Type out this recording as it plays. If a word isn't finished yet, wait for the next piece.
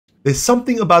There's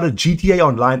something about a GTA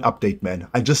Online update, man.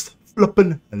 I just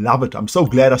flippin' love it. I'm so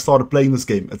glad I started playing this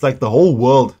game. It's like the whole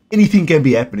world. Anything can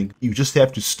be happening. You just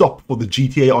have to stop for the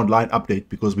GTA Online update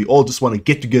because we all just want to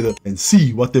get together and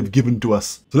see what they've given to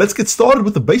us. So let's get started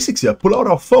with the basics here. Pull out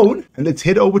our phone and let's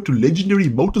head over to Legendary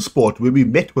Motorsport where we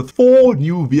met with 4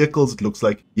 new vehicles, it looks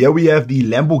like. Here we have the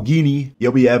Lamborghini.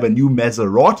 Here we have a new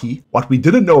Maserati. What we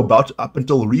didn't know about up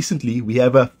until recently, we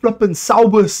have a flippin'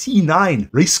 Sauber C9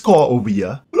 race car over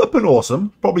here. Flippin'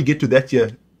 awesome. Probably get to that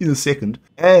here in a second.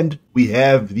 And we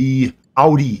have the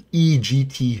Audi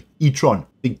EGT e-tron.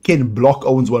 I think Ken Block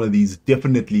owns one of these.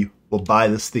 Definitely will buy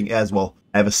this thing as well.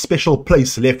 I have a special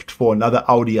place left for another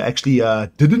Audi. I actually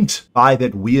didn't buy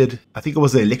that weird, I think it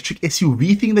was the electric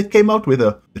SUV thing that came out where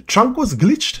the trunk was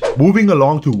glitched. Moving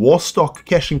along to Warstock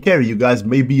Cash and Carry. You guys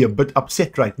may be a bit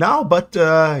upset right now, but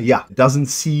yeah, it doesn't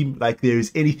seem like there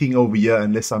is anything over here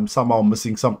unless I'm somehow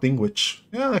missing something, which,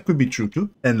 yeah, that could be true too.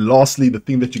 And lastly, the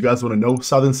thing that you guys want to know,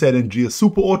 Southern San Andreas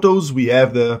Super Autos. We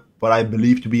have what I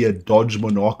believe to be a Dodge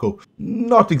Monaco.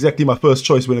 Not exactly my first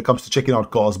choice when it comes to checking out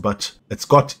cars, but it's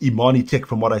got Imani tech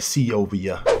from what I see over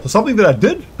here. So something that I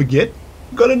did forget,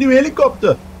 got a new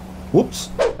helicopter.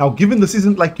 Whoops. Now, given this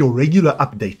isn't like your regular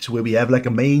update where we have like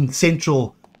a main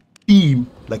central theme,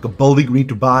 like a building we need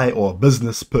to buy or a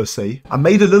business per se, I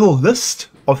made a little list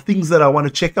of things that I want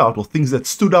to check out or things that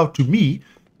stood out to me,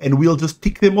 and we'll just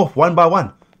tick them off one by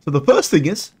one. So the first thing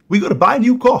is, we got to buy a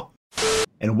new car.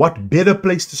 And what better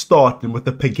place to start than with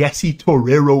the Pegassi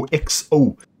Torero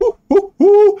XO.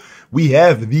 We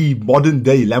have the modern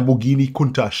day Lamborghini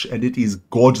Countach, and it is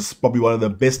gorgeous. Probably one of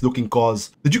the best looking cars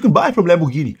that you can buy from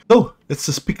Lamborghini. So let's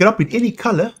just pick it up in any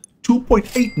color.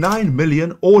 2.89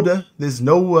 million order. There's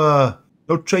no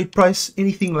trade price,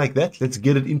 anything like that. Let's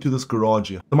get it into this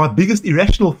garage here. So my biggest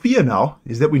irrational fear now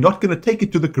is that we're not going to take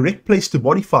it to the correct place to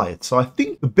modify it. So I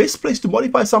think the best place to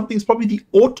modify something is probably the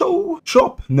auto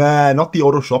shop. Nah, not the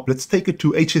auto shop. Let's take it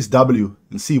to HSW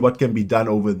and see what can be done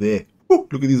over there. Ooh,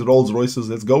 look at these Rolls Royces.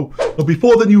 Let's go. But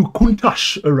before the new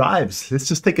Countach arrives, let's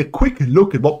just take a quick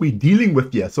look at what we're dealing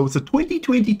with here. So it's a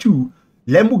 2022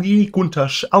 Lamborghini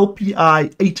Countach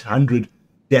LPI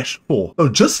 800-4. So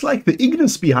just like the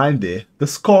Ignis behind there,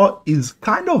 this car is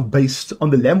kind of based on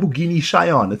the Lamborghini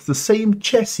Cheyenne. It's the same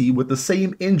chassis with the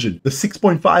same engine. The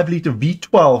 6.5 liter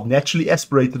V12 naturally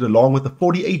aspirated along with a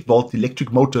 48 volt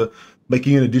electric motor,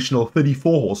 making an additional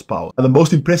 34 horsepower. And the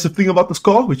most impressive thing about this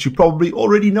car, which you probably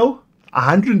already know,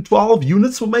 112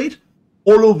 units were made.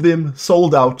 All of them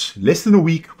sold out less than a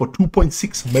week for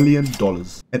 $2.6 million.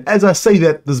 And as I say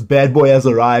that, this bad boy has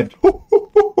arrived.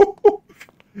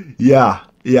 Yeah,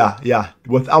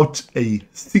 without a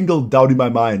single doubt in my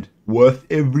mind, worth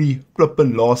every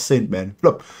flippin' last cent, man.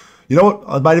 Flip. You know what?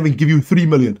 I might even give you 3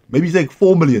 million. Maybe take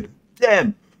 4 million.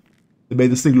 Damn. They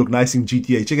made this thing look nice in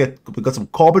GTA. Check it. We got some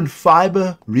carbon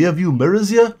fiber rear view mirrors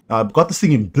here. Now, I've got this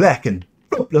thing in black and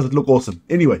flip, does it look awesome.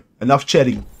 Anyway, enough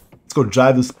chatting. Let's go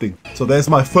drive this thing. So there's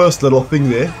my first little thing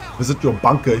there. Visit your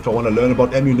bunker if I want to learn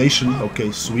about ammunition.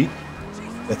 Okay, sweet.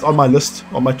 That's on my list,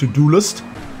 on my to-do list.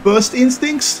 First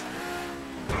instincts.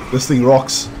 This thing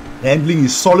rocks. Handling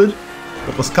is solid.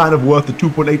 It was kind of worth the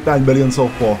 2.89 million so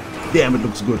far. Damn, it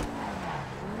looks good.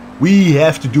 We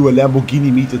have to do a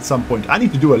Lamborghini meet at some point. I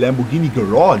need to do a Lamborghini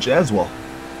garage as well.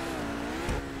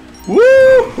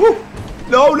 Woo!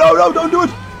 No, don't do it.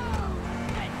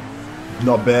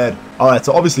 Not bad. Alright,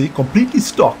 so obviously completely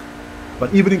stock.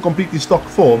 But even in completely stock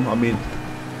form, I mean,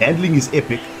 handling is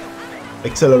epic.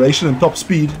 Acceleration and top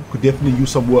speed could definitely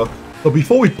use some work. So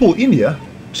before we pull in here,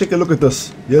 take a look at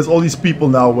this. Here's all these people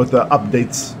now with the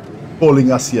updates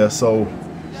calling us here. So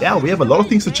yeah, we have a lot of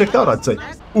things to check out, I'd say.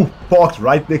 Ooh, parked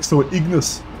right next to an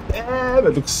Ignis. Damn,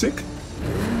 it looks sick.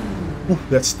 Ooh,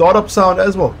 that startup sound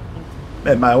as well.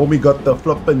 Man, my homie got the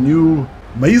flippin' new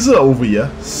Mazer over here.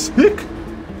 Sick.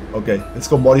 Okay, let's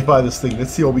go modify this thing.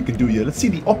 Let's see what we can do here. Let's see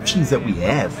the options that we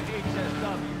have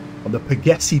on the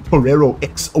Pegassi Torero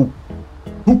XO.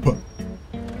 Hooper.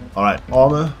 Alright,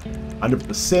 armor.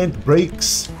 100%.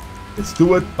 Brakes. Let's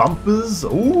do it. Bumpers.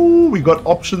 Ooh, we got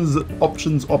options.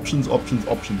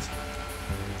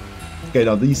 Okay,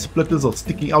 now these splitters are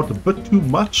sticking out a bit too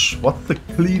much. What's the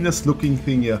cleanest looking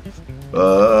thing here?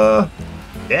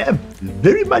 Damn,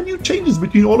 very minute changes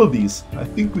between all of these. I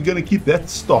think we're gonna keep that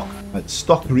stock. Right,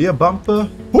 stock rear bumper.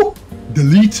 Oh,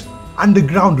 delete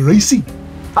underground racing.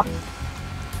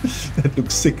 That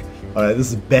looks sick. Alright,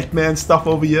 this is Batman stuff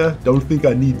over here. Don't think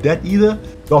I need that either.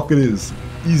 Stock it is.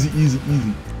 Easy.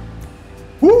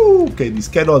 Woo! Okay, these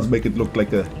cannons make it look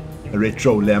like a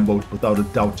retro Lambo without a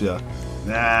doubt here.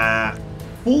 Nah.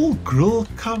 Full grille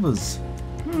covers.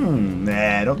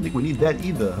 Nah, I don't think we need that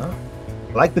either, huh?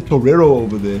 I like the Torero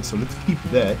over there, so let's keep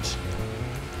that.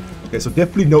 Okay, so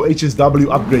definitely no HSW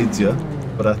upgrades here,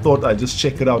 but I thought I'd just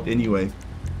check it out anyway.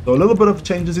 So a little bit of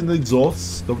changes in the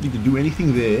exhaust. Don't need to do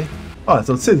anything there. Ah,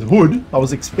 so it says hood. I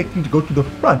was expecting to go to the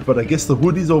front, but I guess the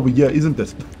hood is over here, isn't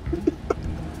it?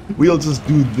 We'll just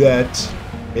do that.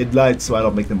 Headlights, why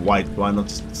not make them white? Why not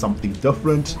something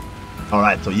different?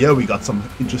 Alright, so here we got some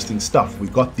interesting stuff. We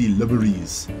got the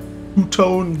liveries.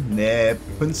 Two-tone, nah,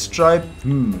 pinstripe.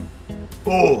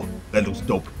 Oh, that looks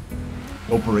dope.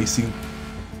 Dope racing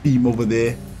theme over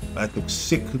there. That looks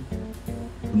sick.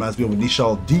 Reminds me of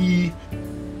Initial D.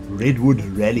 Redwood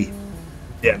Rally.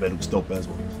 Yeah, that looks dope as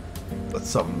well. Got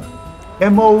some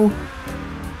ammo.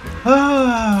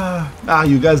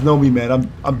 You guys know me, man.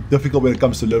 I'm difficult when it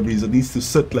comes to liveries. It needs to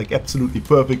sit like absolutely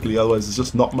perfectly, otherwise it's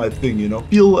just not my thing, you know.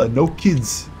 Feel no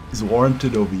kids is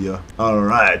warranted over here.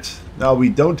 Alright, now we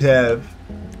don't have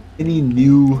any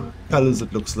new colors,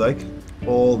 it looks like.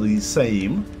 All the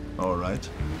same. Alright.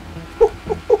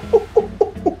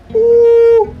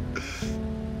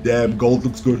 Damn, gold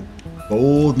looks good.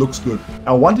 Gold looks good.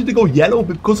 I wanted to go yellow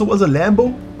because it was a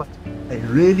Lambo, but I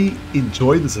really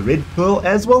enjoy this red pearl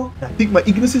as well. I think my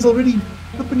Ignis is already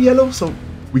flipping yellow, so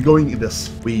we're going in this.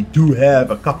 We do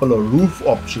have a couple of roof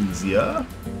options here.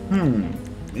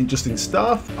 Interesting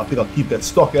stuff. I think I'll keep that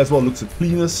stock as well. Looks the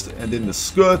cleanest. And then the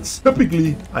skirts.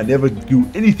 Typically, I never do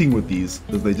anything with these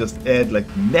because they just add like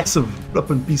massive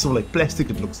flipping piece of like plastic,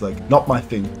 it looks like. Not my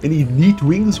thing. Any neat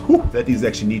wings? Whew, that is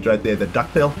actually neat right there. The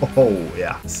ducktail. Oh,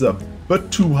 yeah. It's a bit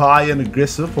too high and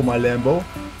aggressive for my Lambo.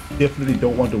 Definitely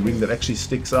don't want a wing that actually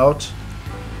sticks out.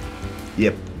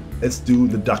 Yep. Let's do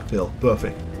the ducktail.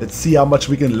 Perfect. Let's see how much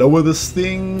we can lower this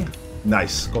thing.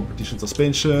 Nice. Competition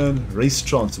suspension, race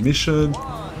transmission.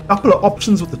 Couple of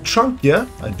options with the trunk here.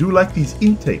 I do like these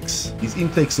intakes. These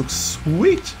intakes look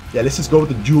sweet. Yeah, let's just go with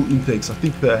the dual intakes. I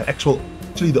think the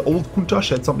actually the old Countach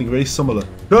had something very similar.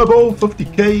 Turbo,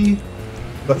 50k.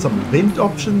 Got some vent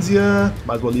options here.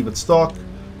 Might as well leave it stock.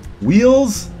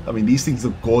 Wheels. I mean, these things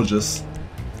look gorgeous.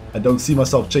 I don't see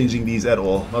myself changing these at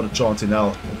all. Not a chance in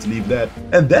hell. Let's leave that.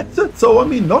 And that's it. So, I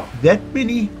mean, not that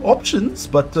many options,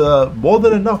 but more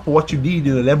than enough for what you need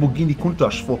in a Lamborghini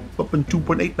Countach for flipping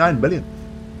 2.89 million.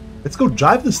 Let's go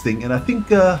drive this thing, and I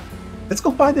think, let's go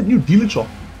find that new dealer shop.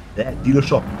 That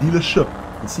dealership,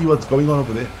 and see what's going on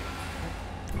over there.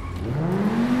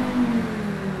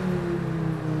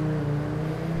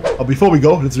 Oh, before we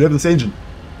go, let's rev this engine.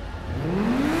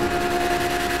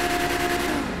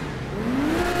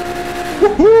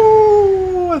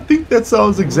 Woohoo! I think that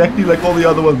sounds exactly like all the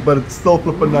other ones, but it's still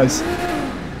flipping nice.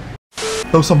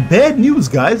 So some bad news,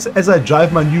 guys, as I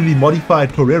drive my newly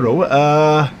modified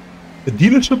Torero. The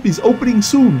dealership is opening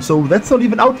soon, so that's not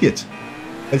even out yet.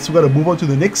 And so we gotta move on to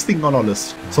the next thing on our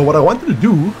list. So what I wanted to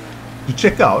do, to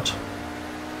check out,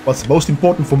 what's most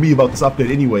important for me about this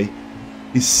update anyway,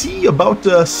 is see about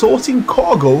sourcing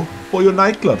cargo for your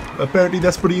nightclub. Apparently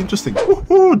that's pretty interesting.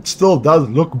 Woohoo! It still does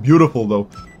look beautiful though.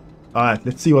 Alright,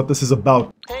 let's see what this is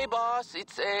about. Hey boss,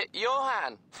 it's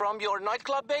Johan from your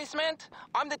nightclub basement.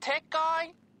 I'm the tech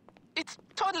guy. It's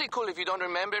totally cool if you don't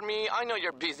remember me. I know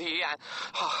you're busy and...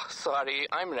 Oh, sorry,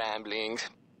 I'm rambling.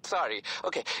 Sorry.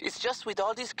 Okay, it's just with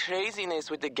all this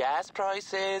craziness with the gas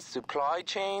prices, supply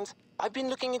chains, I've been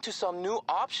looking into some new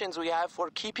options we have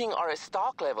for keeping our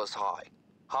stock levels high.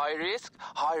 High risk,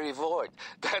 high reward.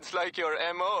 That's like your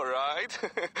MO, right?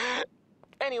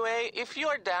 Anyway, if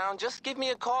you're down, just give me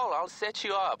a call. I'll set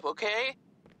you up, okay?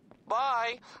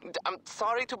 Bye. I'm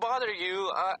sorry to bother you.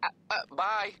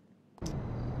 Bye.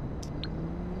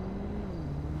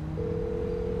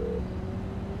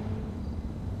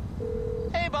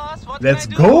 Hey, boss, what Let's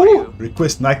can I do for go! you?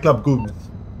 Request Nightclub Goods.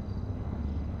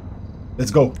 Let's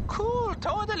go. Cool,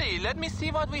 totally. Let me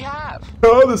see what we have.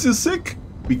 Oh, this is sick.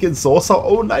 We can source our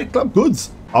own nightclub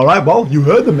goods. Alright, well, you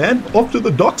heard the man. Off to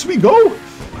the docks we go.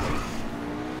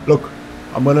 Look,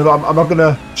 I'm not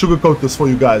gonna sugarcoat this for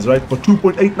you guys, right? For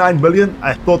 2.89 million,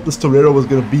 I thought this Torero was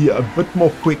gonna be a bit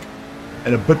more quick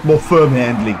and a bit more firm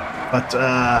handling. But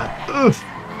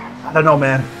I don't know,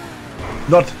 man.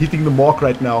 Not hitting the mark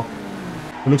right now.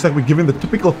 It looks like we're given the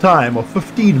typical time of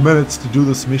 15 minutes to do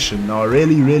this mission. Now I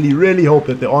really hope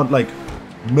that there aren't like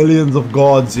millions of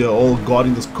guards here all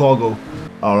guarding this cargo.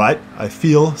 Alright, I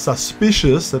feel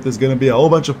suspicious that there's gonna be a whole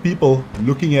bunch of people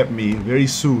looking at me very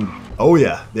soon. Oh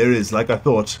yeah, there is, like I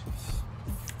thought.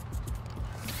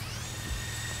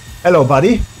 Hello,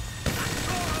 buddy.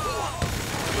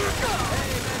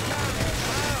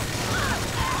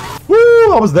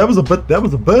 Woo! That was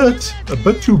a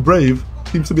bit too brave.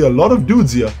 Seems to be a lot of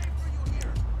dudes here.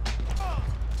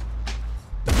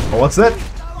 Oh, what's that?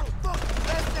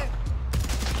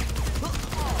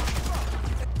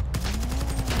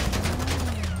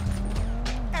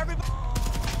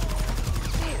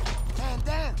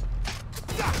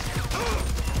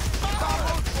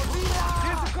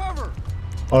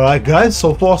 Alright guys,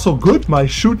 so far so good. My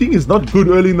shooting is not good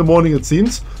early in the morning, it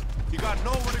seems. You got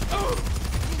nowhere to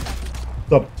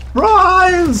go.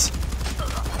 Surprise!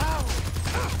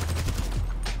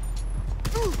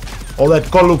 All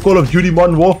that Call of Duty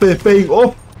Modern Warfare paying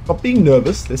off. Stop being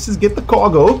nervous. Let's just get the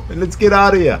cargo and let's get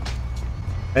out of here.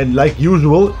 And like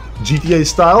usual, GTA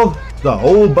style, a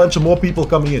whole bunch of more people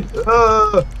coming in.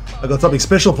 I got something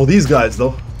special for these guys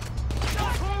though.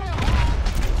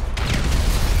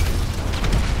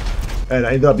 And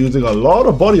I ended up using a lot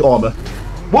of body armor.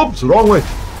 Whoops, wrong way.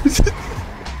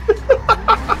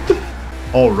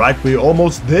 Alright, we're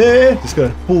almost there. Just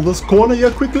gonna pull this corner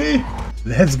here quickly.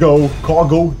 Let's go.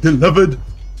 Cargo delivered.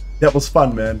 That was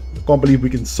fun, man. I can't believe we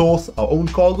can source our own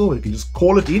cargo. We can just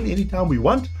call it in anytime we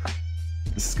want.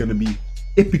 This is gonna be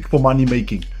epic for money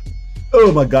making.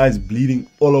 Oh, my guy's bleeding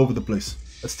all over the place.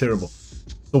 That's terrible.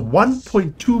 So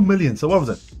 1.2 million. So what was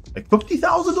that? Like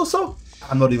 50,000 or so?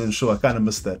 I'm not even sure. I kind of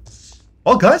missed that.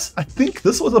 Well, guys, I think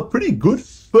this was a pretty good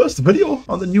first video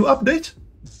on the new update.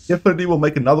 Definitely will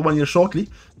make another one here shortly.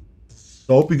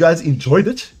 So I hope you guys enjoyed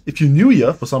it. If you're new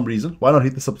here for some reason, why not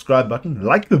hit the subscribe button,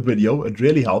 like the video, it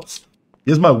really helps.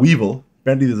 Here's my Weevil.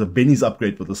 Apparently there's a Benny's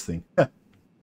upgrade for this thing.